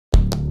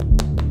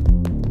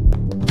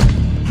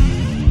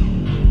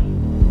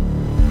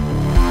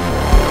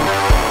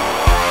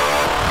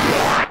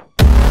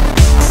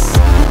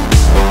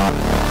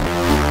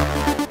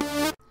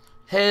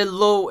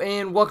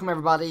Welcome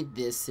everybody,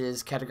 this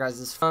is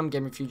Categorizes from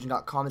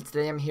GamerFusion.com, and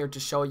today I'm here to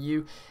show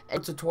you a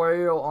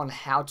tutorial on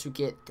how to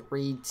get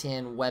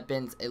 310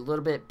 weapons a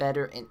little bit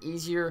better and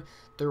easier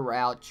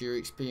throughout your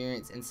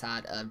experience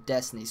inside of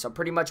Destiny. So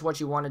pretty much what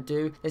you want to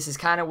do, this is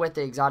kind of with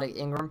the exotic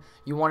Engram,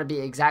 you want to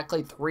be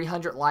exactly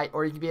 300 light,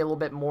 or you can be a little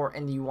bit more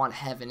and you want to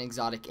have an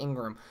exotic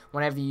Engram.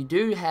 Whenever you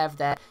do have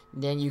that,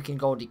 then you can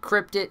go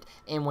decrypt it,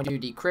 and when you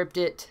decrypt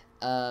it,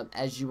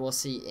 as you will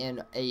see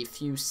in a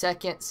few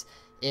seconds,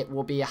 it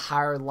will be a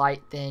higher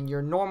light than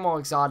your normal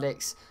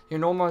exotics. Your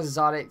normal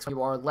exotics, when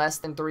you are less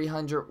than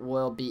 300,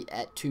 will be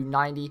at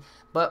 290.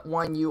 But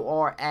when you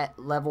are at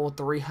level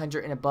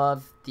 300 and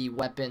above, the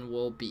weapon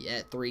will be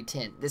at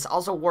 310. This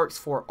also works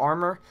for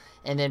armor.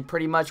 And then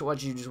pretty much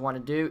what you just want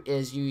to do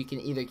is you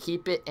can either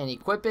keep it and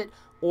equip it,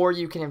 or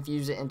you can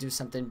infuse it into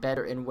something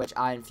better, in which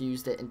I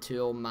infused it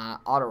into my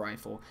auto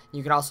rifle.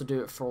 You can also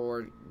do it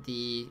for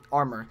the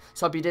armor.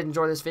 So I hope you did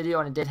enjoy this video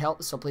and it did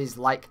help. So please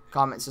like,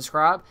 comment,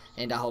 subscribe,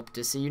 and I hope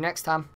to see you next time.